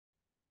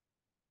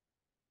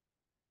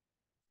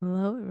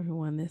Hello,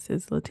 everyone. This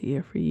is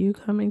Latia for you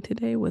coming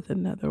today with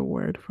another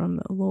word from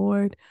the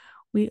Lord.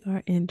 We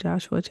are in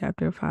Joshua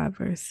chapter 5,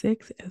 verse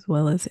 6, as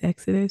well as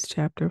Exodus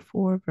chapter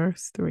 4,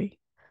 verse 3.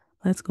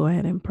 Let's go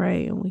ahead and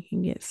pray and we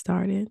can get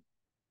started.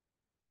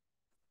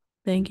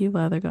 Thank you,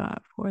 Father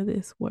God, for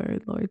this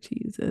word, Lord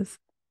Jesus.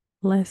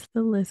 Bless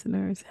the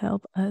listeners.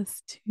 Help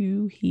us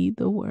to heed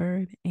the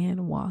word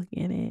and walk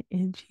in it.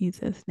 In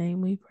Jesus'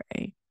 name we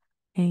pray.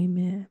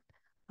 Amen.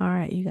 All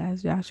right, you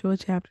guys, Joshua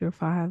chapter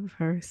 5,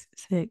 verse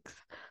 6.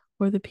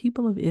 For the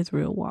people of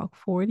Israel walked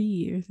 40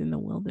 years in the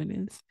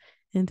wilderness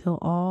until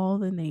all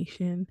the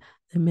nation,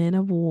 the men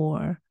of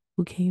war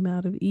who came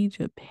out of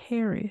Egypt,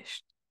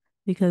 perished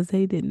because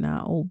they did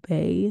not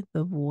obey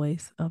the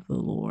voice of the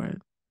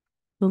Lord.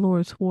 The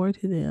Lord swore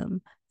to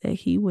them that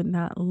he would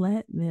not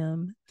let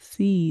them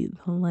see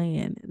the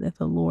land that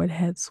the Lord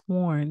had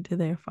sworn to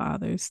their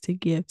fathers to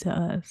give to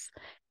us,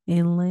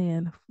 a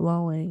land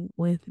flowing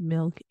with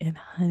milk and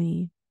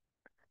honey.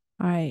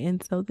 All right,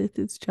 and so this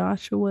is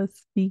Joshua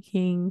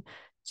speaking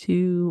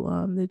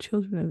to the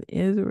children of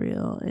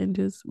Israel and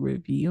just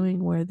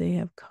reviewing where they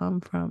have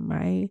come from,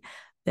 right?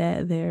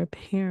 That their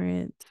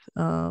parents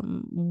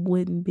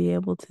wouldn't be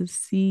able to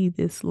see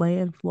this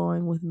land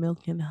flowing with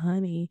milk and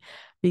honey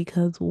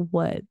because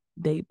what?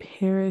 They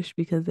perished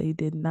because they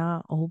did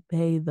not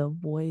obey the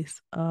voice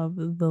of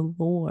the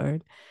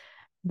Lord.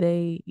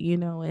 They,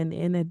 and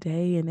in a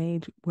day and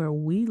age where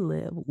we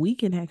live, we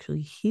can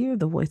actually hear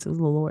the voice of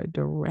the Lord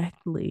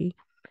directly,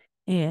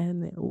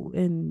 and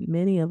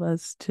many of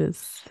us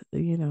just,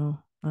 I'm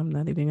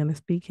not even going to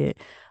speak it,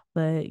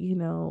 but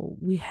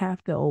we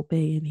have to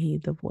obey and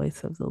heed the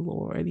voice of the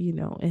Lord,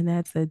 and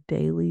that's a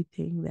daily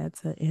thing,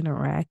 that's an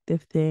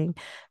interactive thing,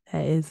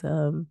 that is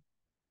a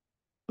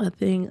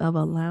thing of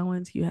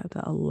allowance. You have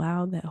to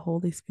allow that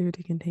Holy Spirit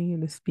to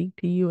continue to speak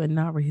to you and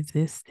not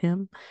resist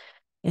him.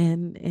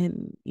 And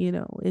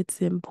it's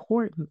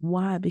important.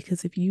 Why?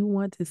 Because if you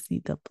want to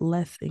see the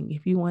blessing,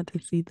 if you want to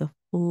see the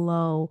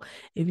flow,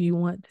 if you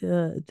want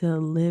to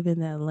live in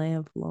that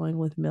land flowing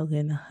with milk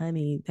and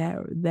honey,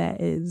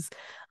 that is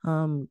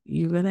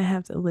you're gonna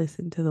have to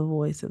listen to the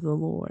voice of the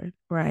Lord,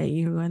 right?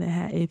 You're gonna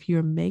have, if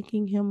you're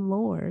making him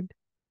Lord,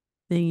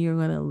 then you're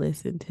going to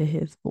listen to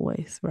his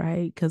voice,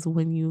 right? Because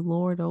when you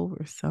lord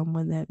over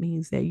someone, that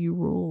means that you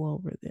rule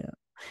over them.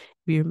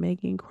 If you're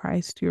making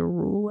Christ your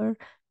ruler,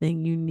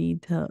 then you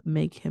need to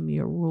make him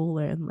your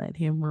ruler and let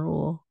him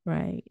rule,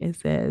 right? It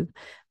says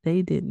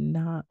they did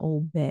not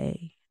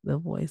obey the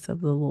voice of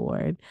the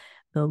Lord.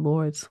 The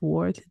Lord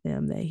swore to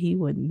them that he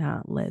would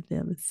not let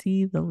them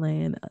see the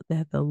land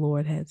that the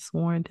Lord had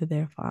sworn to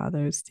their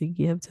fathers to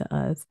give to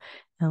us,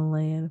 a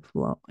land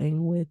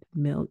flowing with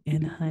milk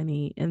and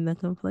honey. And the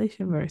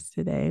conflation verse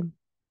today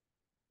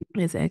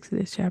is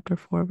Exodus chapter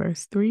 4,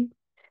 verse 3.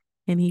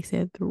 And he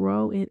said,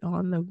 throw it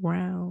on the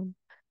ground.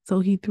 So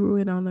he threw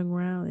it on the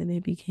ground and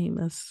it became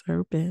a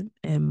serpent,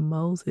 and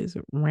Moses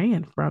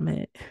ran from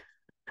it.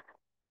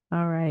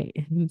 All right.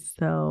 And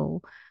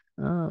so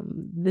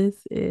this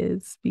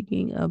is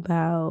speaking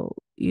about,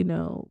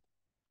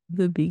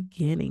 the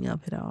beginning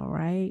of it all,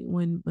 right?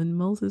 When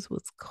Moses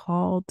was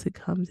called to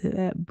come to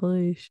that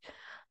bush,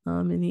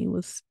 and he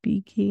was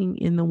speaking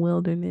in the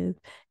wilderness,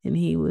 and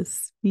he was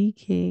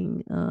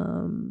speaking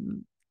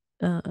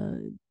uh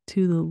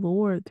to the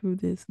Lord through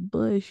this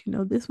bush.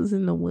 This was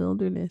in the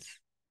wilderness,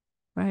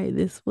 right?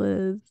 This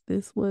was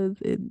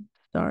it,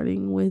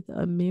 starting with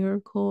a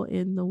miracle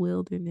in the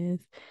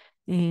wilderness.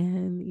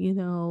 And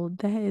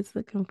that is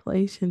the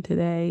conflation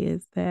today,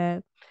 is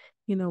that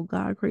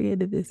God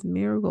created this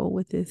miracle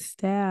with his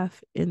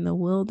staff in the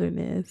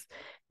wilderness,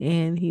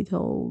 and he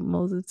told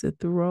Moses to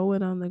throw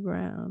it on the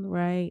ground,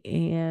 right?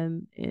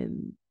 And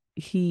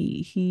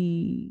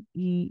he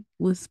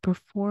was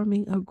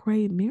performing a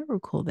great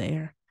miracle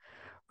there,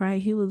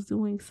 right? He was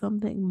doing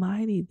something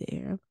mighty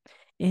there.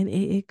 And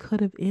it could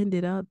have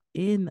ended up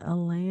in a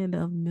land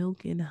of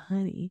milk and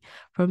honey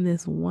from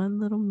this one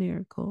little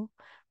miracle,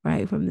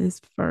 right? From this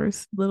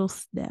first little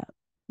step,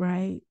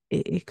 right?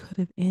 It could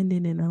have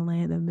ended in a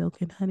land of milk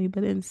and honey,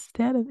 but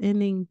instead of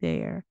ending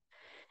there,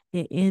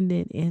 it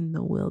ended in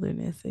the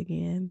wilderness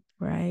again,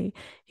 right?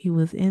 He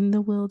was in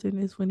the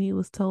wilderness when he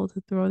was told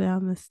to throw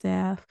down the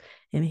staff,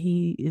 and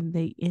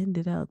they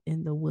ended up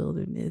in the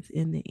wilderness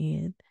in the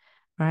end,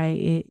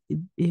 right?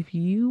 If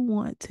you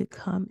want to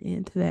come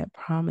into that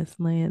promised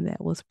land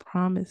that was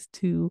promised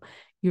to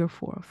your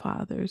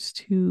forefathers,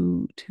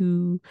 to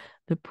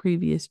the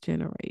previous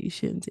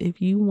generations,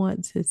 if you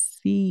want to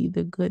see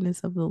the goodness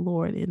of the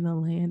Lord in the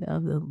land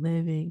of the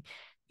living,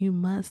 you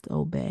must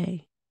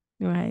obey,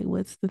 right?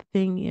 What's the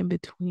thing in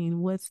between?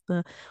 What's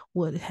the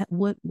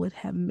what would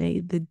have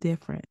made the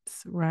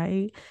difference,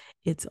 right?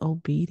 It's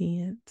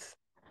obedience.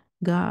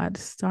 God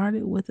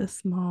started with a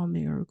small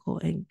miracle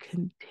and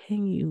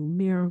continue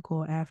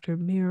miracle after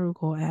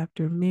miracle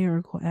after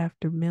miracle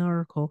after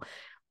miracle,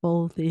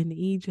 both in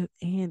Egypt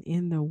and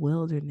in the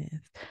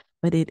wilderness.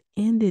 But it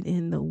ended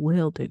in the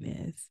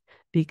wilderness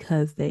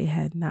because they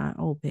had not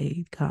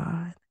obeyed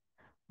God,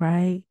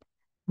 right?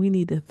 We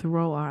need to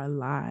throw our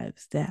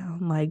lives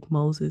down like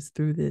Moses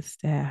threw this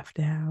staff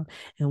down,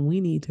 and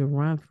we need to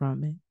run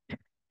from it.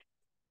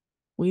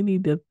 We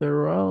need to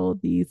throw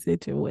these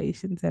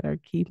situations that are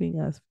keeping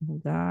us from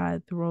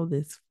God, throw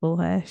this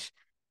flesh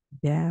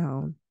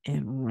down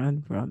and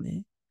run from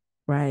it,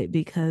 right?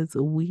 Because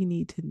we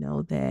need to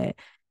know that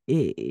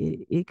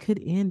it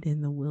could end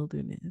in the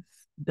wilderness.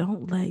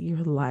 Don't let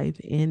your life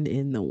end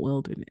in the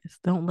wilderness.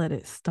 Don't let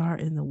it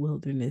start in the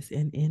wilderness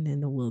and end in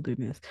the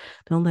wilderness.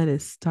 Don't let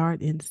it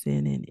start in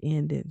sin and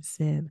end in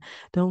sin.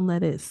 Don't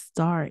let it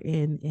start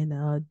in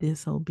a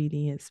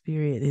disobedient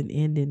spirit and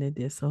end in a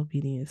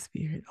disobedient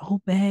spirit.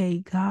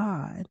 Obey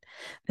God.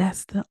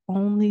 That's the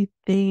only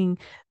thing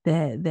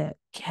that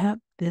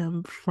kept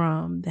them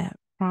from that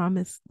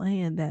promised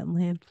land, that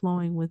land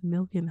flowing with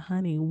milk and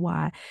honey.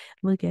 Why?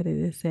 Look at it.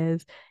 It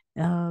says,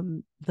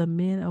 the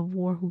men of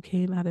war who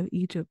came out of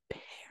Egypt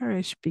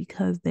perished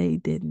because they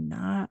did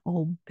not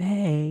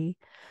obey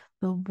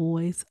the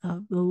voice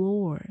of the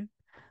Lord.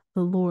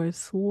 The Lord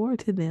swore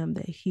to them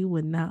that he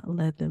would not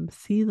let them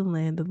see the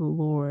land of the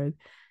Lord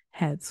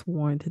had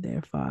sworn to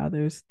their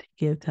fathers to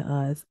give to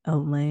us, a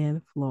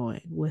land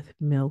flowing with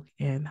milk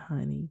and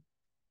honey.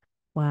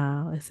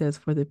 Wow. It says,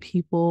 for the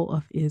people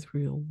of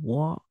Israel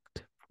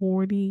walked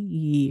 40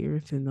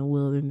 years in the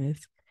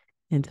wilderness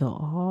until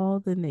all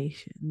the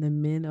nation, the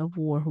men of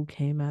war who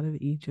came out of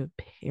Egypt,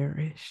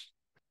 perished.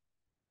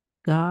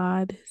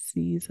 God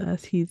sees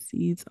us, He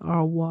sees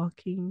our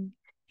walking,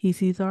 He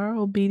sees our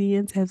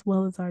obedience as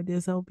well as our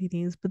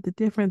disobedience. But the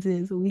difference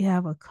is we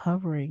have a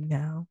covering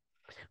now.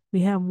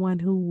 We have one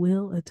who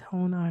will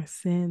atone our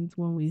sins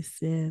when we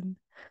sin.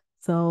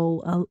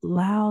 So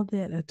allow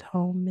that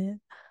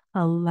atonement,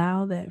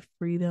 allow that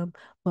freedom,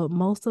 but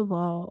most of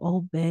all,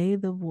 obey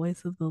the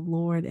voice of the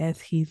Lord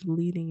as He's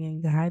leading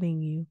and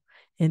guiding you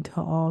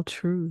into all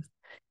truth.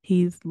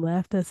 He's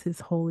left us His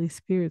Holy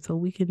Spirit so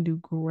we can do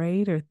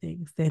greater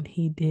things than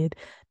He did,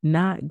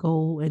 not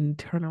go and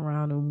turn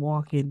around and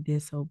walk in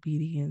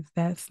disobedience.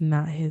 That's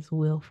not His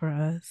will for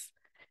us.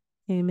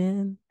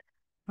 Amen.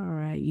 All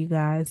right, you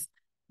guys.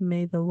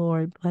 May the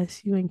Lord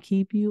bless you and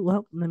keep you.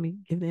 Well, let me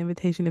give the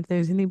invitation. If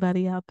there's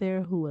anybody out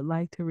there who would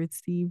like to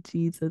receive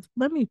Jesus,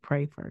 let me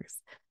pray first.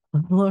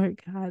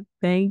 Lord God,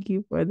 thank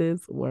you for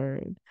this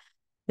word.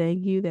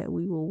 Thank you that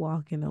we will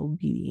walk in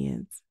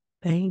obedience.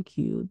 Thank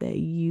you that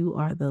you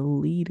are the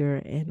leader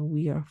and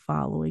we are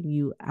following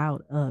you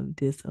out of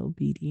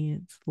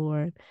disobedience,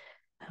 Lord.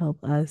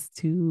 Help us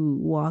to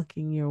walk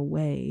in your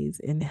ways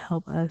and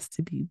help us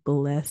to be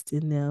blessed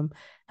in them.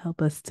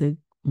 Help us to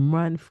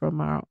run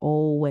from our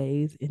old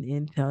ways and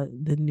into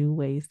the new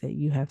ways that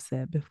you have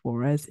set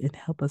before us, and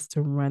help us to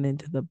run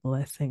into the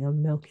blessing of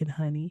milk and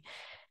honey.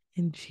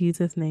 In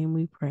Jesus' name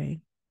we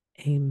pray.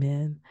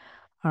 Amen.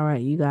 All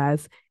right, you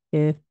guys,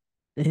 if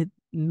it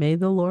may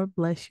the Lord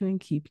bless you and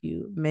keep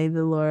you. May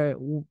the Lord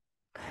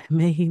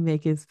may he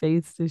make his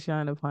face to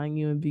shine upon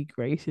you and be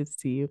gracious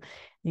to you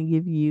and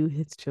give you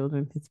his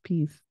children his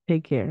peace.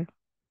 Take care.